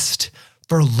zest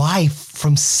for life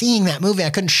from seeing that movie. I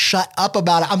couldn't shut up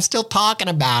about it. I'm still talking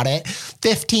about it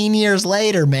 15 years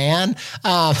later, man.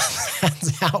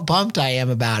 That's how pumped I am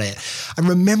about it. I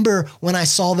remember when I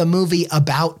saw the movie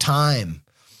About Time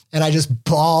and I just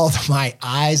bawled my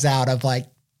eyes out of like,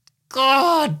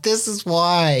 God, this is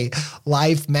why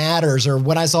life matters. Or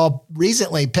when I saw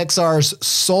recently Pixar's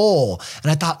Soul,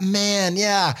 and I thought, man,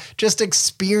 yeah, just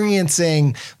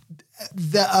experiencing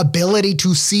the ability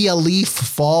to see a leaf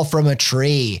fall from a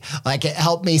tree. Like, it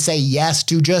helped me say yes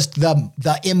to just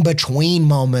the in-between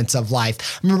moments of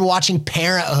life. I remember watching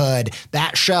Parenthood,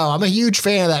 that show. I'm a huge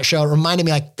fan of that show. It reminded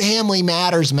me like family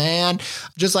matters, man.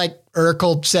 Just like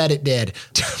Urkel said it did.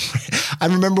 I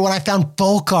remember when I found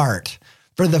folk art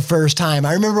for the first time.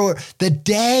 I remember the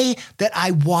day that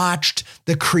I watched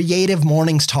the Creative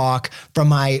Mornings talk from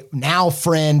my now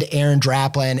friend Aaron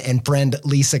Draplin and friend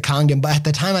Lisa Congdon. But at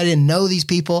the time I didn't know these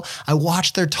people. I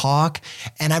watched their talk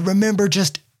and I remember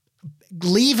just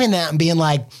leaving that and being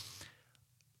like,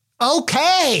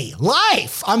 okay,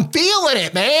 life, I'm feeling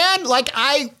it, man. Like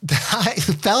I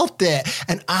felt it,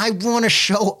 and I want to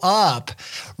show up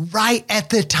right at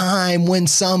the time when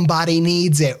somebody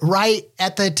needs it, right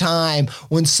at the time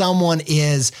when someone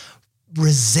is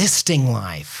resisting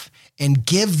life, and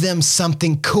give them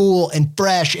something cool and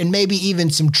fresh and maybe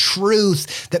even some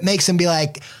truth that makes them be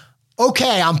like,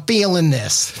 okay, I'm feeling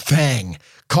this thing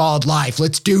called life.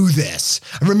 Let's do this.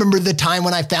 I remember the time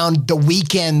when I found The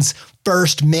Weeknd's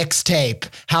first mixtape,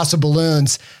 House of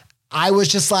Balloons. I was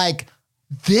just like,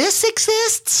 this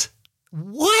exists?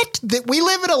 What? That we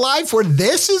live in a life where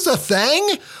this is a thing?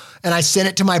 And I sent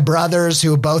it to my brothers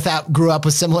who both grew up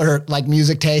with similar like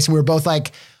music tastes. And we were both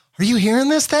like, are you hearing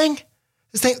this thing?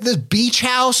 This Beach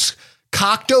House,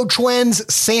 Cocteau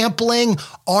Twins sampling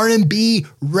R&B,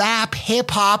 rap,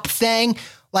 hip hop thing.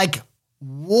 Like,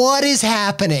 what is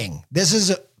happening? This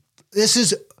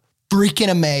is freaking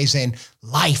amazing.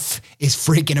 Life is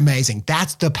freaking amazing.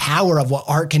 That's the power of what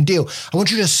art can do. I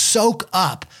want you to soak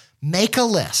up, make a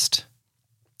list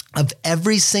of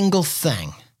every single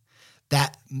thing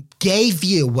that gave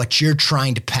you what you're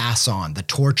trying to pass on, the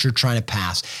torch you're trying to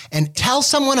pass, and tell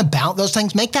someone about those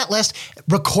things. Make that list,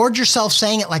 record yourself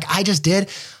saying it like I just did.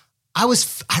 I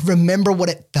remember what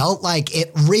it felt like.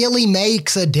 It really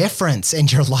makes a difference in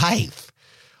your life.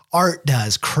 Art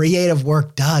does, creative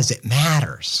work does, it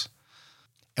matters.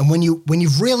 And when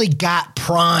you've really got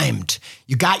primed,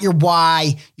 you got your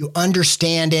why, you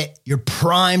understand it, you're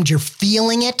primed, you're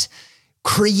feeling it,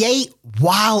 create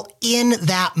while in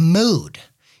that mood.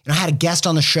 I had a guest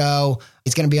on the show.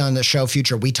 He's going to be on the show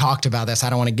future. We talked about this. I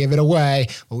don't want to give it away,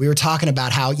 but we were talking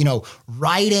about how,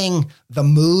 writing the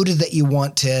mood that you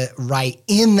want to write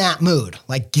in that mood,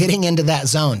 like getting into that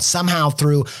zone somehow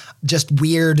through just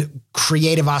weird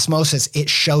creative osmosis, it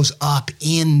shows up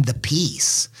in the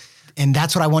piece. And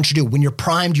that's what I want you to do. When you're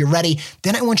primed, you're ready.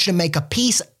 Then I want you to make a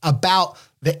piece about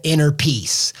the inner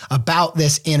piece, about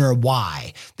this inner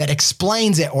why that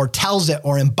explains it or tells it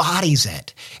or embodies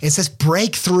it. It's this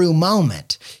breakthrough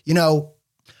moment.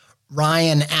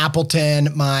 Ryan Appleton,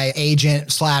 my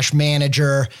agent slash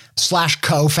manager slash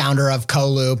co-founder of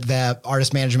CoLoop, the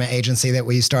artist management agency that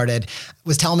we started,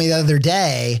 was telling me the other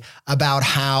day about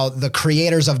how the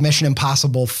creators of Mission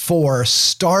Impossible 4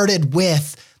 started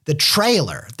with the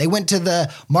trailer. They went to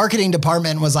the marketing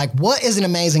department and was like, what is an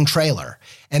amazing trailer?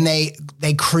 And they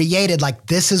created like,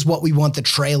 this is what we want the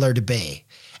trailer to be.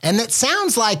 And it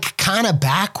sounds like kind of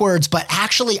backwards, but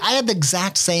actually I had the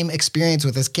exact same experience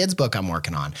with this kid's book I'm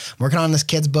working on. I'm working on this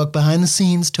kid's book behind the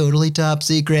scenes, totally top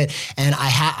secret. And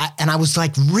I was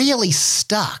like really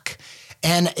stuck.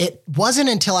 And it wasn't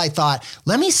until I thought,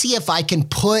 let me see if I can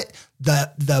put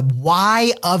the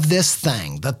why of this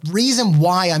thing, the reason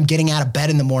why I'm getting out of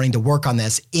bed in the morning to work on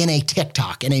this in a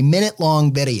TikTok, in a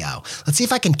minute-long video. Let's see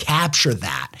if I can capture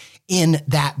that in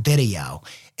that video.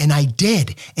 And I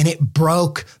did, and it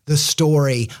broke the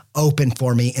story open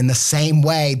for me in the same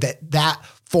way that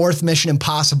fourth Mission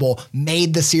Impossible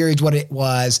made the series what it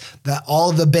was. All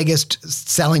of the biggest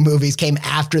selling movies came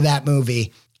after that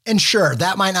movie. And sure,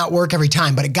 that might not work every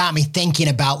time, but it got me thinking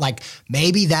about like,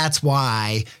 maybe that's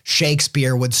why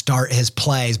Shakespeare would start his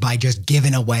plays by just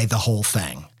giving away the whole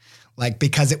thing. Like,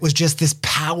 because it was just this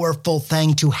powerful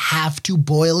thing to have to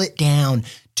boil it down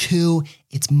to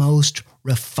its most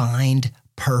refined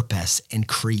purpose and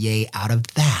create out of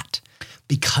that.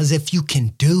 Because if you can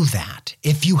do that,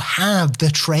 if you have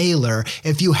the trailer,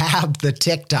 if you have the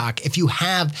TikTok, if you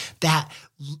have that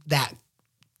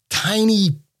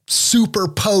tiny, super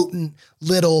potent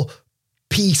little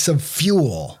piece of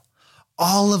fuel,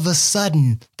 all of a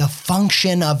sudden, the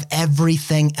function of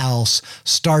everything else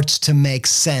starts to make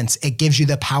sense. It gives you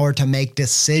the power to make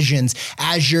decisions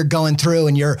as you're going through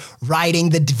and you're writing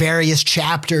the various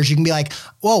chapters. You can be like,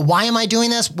 whoa, why am I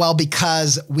doing this? Well,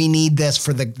 because we need this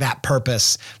for that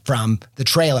purpose from the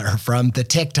trailer, from the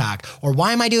TikTok. Or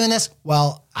why am I doing this?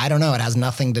 Well, I don't know. It has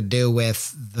nothing to do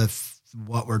with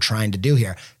what we're trying to do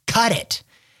here. Cut it.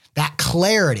 That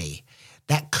clarity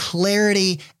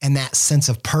and that sense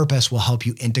of purpose will help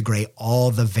you integrate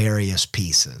all the various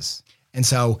pieces. And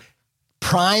so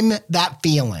prime that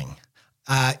feeling.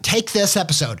 Take this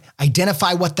episode,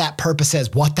 identify what that purpose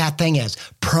is, what that thing is,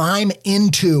 prime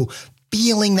into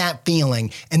feeling that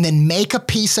feeling, and then make a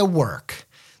piece of work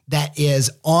that is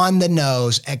on the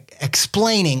nose,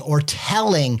 explaining or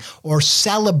telling or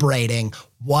celebrating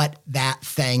what that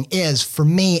thing is. For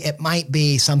me, it might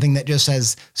be something that just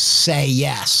says, say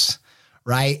yes.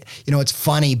 Right? You know, it's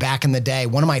funny, back in the day,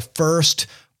 one of my first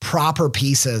proper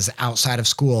pieces outside of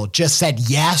school just said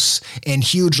yes in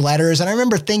huge letters. And I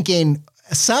remember thinking,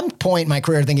 at some point in my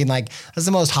career, thinking like, that's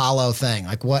the most hollow thing.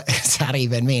 Like, what does that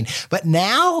even mean? But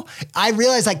now I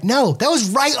realize like, no, that was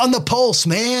right on the pulse,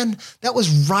 man. That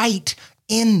was right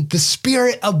in the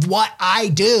spirit of what I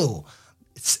do.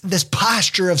 It's this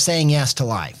posture of saying yes to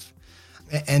life.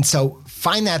 And so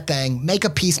find that thing, make a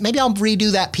piece. Maybe I'll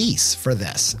redo that piece for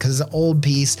this because it's an old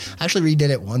piece. I actually redid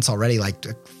it once already, like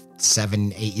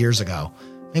 7-8 years ago.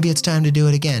 Maybe it's time to do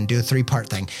it again, do a 3-part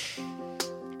thing.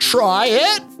 Try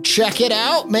it, check it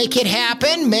out, make it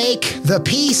happen, make the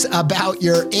piece about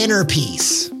your inner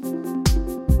peace.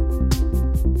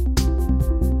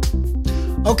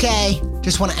 Okay,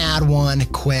 just want to add one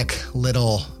quick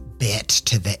little bit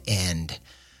to the end.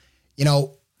 You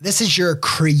know, this is your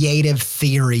creative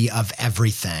theory of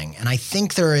everything. And I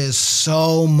think there is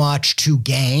so much to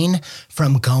gain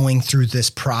from going through this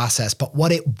process. But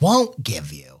what it won't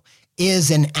give you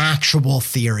is an actual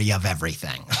theory of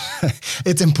everything.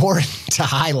 It's important to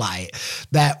highlight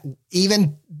that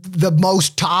even the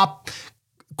most top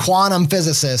quantum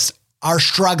physicists are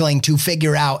struggling to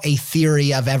figure out a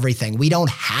theory of everything. We don't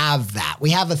have that.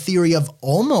 We have a theory of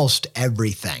almost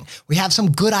everything. We have some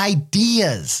good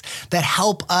ideas that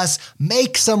help us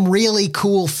make some really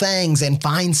cool things and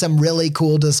find some really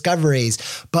cool discoveries.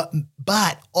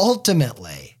 But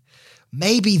ultimately,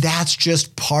 maybe that's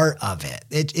just part of it.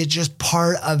 It's just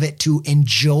part of it to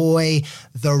enjoy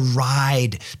the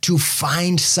ride, to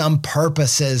find some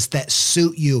purposes that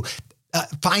suit you.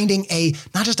 Finding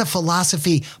not just a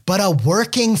philosophy, but a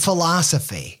working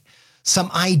philosophy.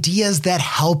 Some ideas that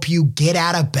help you get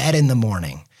out of bed in the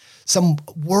morning. Some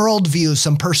worldviews,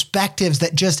 some perspectives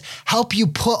that just help you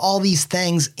put all these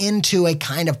things into a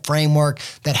kind of framework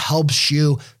that helps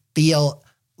you feel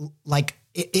like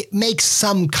it makes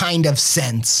some kind of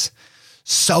sense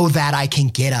so that I can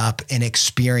get up and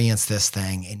experience this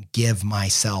thing and give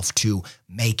myself to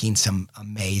making some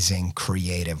amazing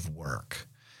creative work.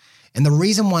 And the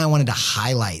reason why I wanted to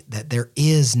highlight that there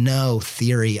is no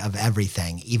theory of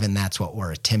everything, even that's what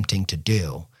we're attempting to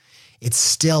do, it's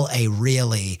still a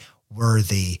really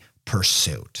worthy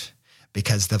pursuit.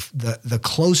 because the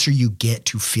closer you get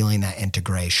to feeling that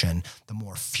integration, the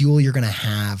more fuel you're going to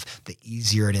have, the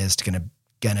easier it is to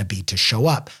gonna be to show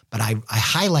up. But I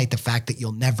highlight the fact that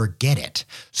you'll never get it,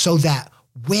 so that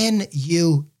when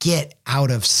you get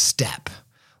out of step,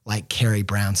 like Carrie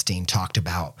Brownstein talked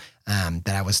about,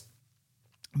 that I was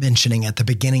mentioning at the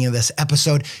beginning of this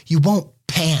episode, you won't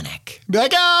panic. Be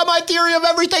like, my theory of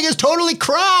everything is totally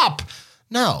crap.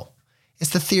 No,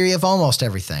 it's the theory of almost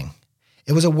everything.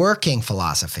 It was a working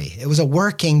philosophy. It was a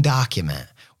working document.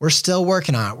 We're still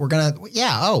working on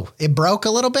it. It broke a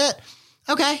little bit.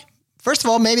 Okay. First of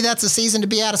all, maybe that's a season to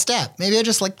be out of step. Maybe I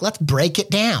just let's break it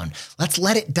down. Let's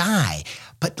let it die,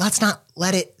 but let's not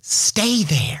let it stay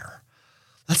there.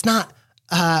 Let's not,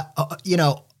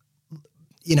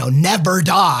 never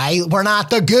die. We're not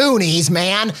the Goonies,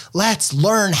 man. Let's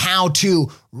learn how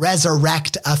to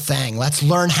resurrect a thing. Let's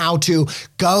learn how to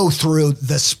go through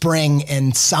the spring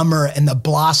and summer and the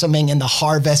blossoming and the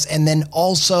harvest, and then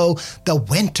also the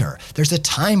winter. There's a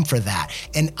time for that.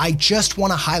 And I just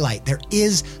want to highlight, there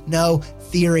is no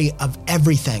theory of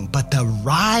everything, but the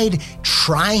ride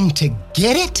trying to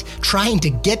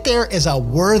get there is a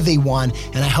worthy one.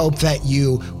 And I hope that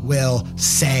you will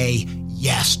say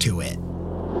yes to it.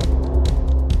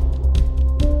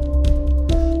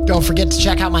 Don't forget to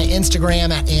check out my Instagram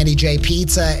at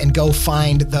AndyJPizza and go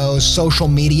find those social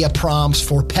media prompts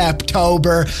for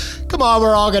Peptober. Come on,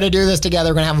 we're all going to do this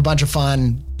together. We're going to have a bunch of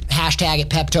fun. Hashtag it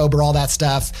Peptober, all that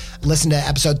stuff. Listen to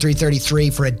episode 333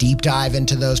 for a deep dive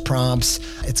into those prompts.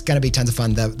 It's going to be tons of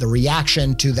fun. The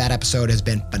reaction to that episode has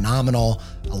been phenomenal.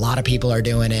 A lot of people are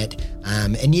doing it.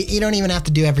 And you don't even have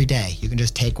to do every day. You can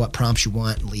just take what prompts you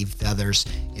want and leave the others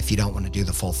if you don't want to do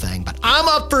the full thing. But I'm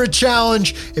up for a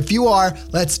challenge. If you are,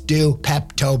 let's do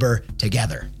Peptober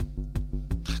together.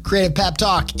 Creative Pep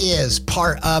Talk is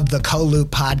part of the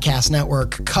Co-Loop Podcast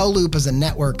Network. Co-Loop is a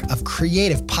network of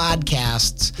creative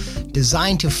podcasts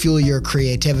designed to fuel your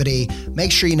creativity.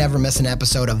 Make sure you never miss an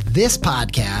episode of this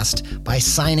podcast by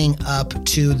signing up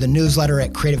to the newsletter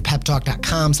at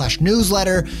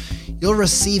creativepeptalk.com/newsletter. You'll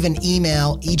receive an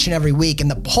email each and every week. And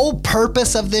the whole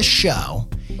purpose of this show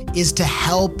is to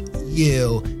help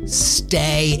you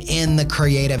stay in the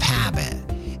creative habit.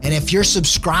 And if you're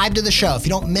subscribed to the show, if you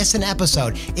don't miss an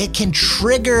episode, it can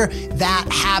trigger that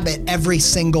habit every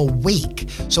single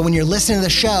week. So when you're listening to the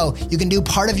show, you can do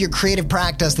part of your creative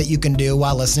practice that you can do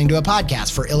while listening to a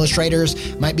podcast. For illustrators,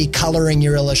 it might be coloring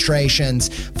your illustrations.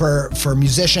 For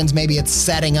musicians, maybe it's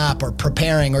setting up or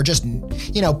preparing or just,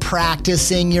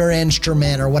 practicing your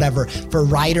instrument or whatever. For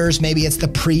writers, maybe it's the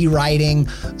pre-writing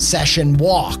session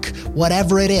walk,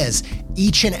 whatever it is.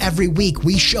 Each and every week,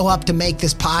 we show up to make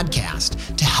this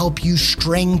podcast to help you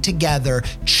string together,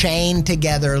 chain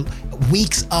together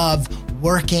weeks of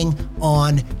working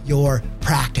on your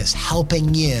practice,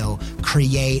 helping you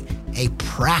create a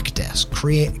practice,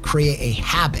 create a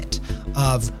habit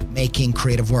of making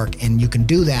creative work. And you can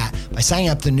do that by signing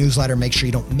up to the newsletter. Make sure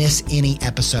you don't miss any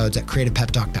episodes at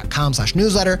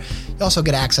creativepeptalk.com/newsletter. You also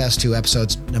get access to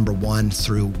episodes number 1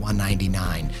 through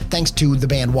 199. Thanks to the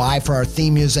band Y for our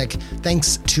theme music.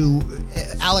 Thanks to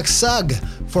Alex Sugg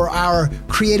for our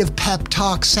Creative Pep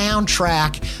Talk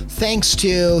soundtrack. Thanks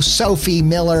to Sophie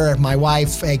Miller, my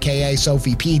wife, aka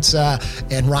Sophie Pizza,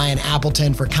 and Ryan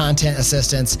Appleton for content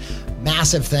assistance.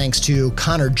 Massive thanks to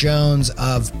Connor Jones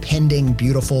of Pending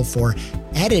Beautiful for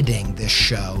editing this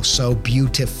show so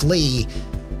beautifully.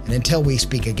 And until we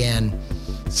speak again,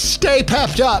 stay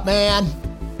pepped up, man.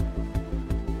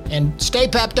 And stay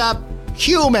pepped up,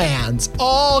 humans,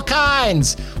 all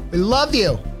kinds. We love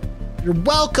you. You're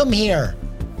welcome here.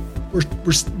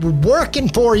 We're working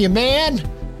for you, man.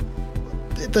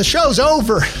 The show's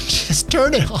over. Just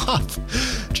turn it off.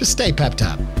 Just stay pepped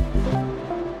up.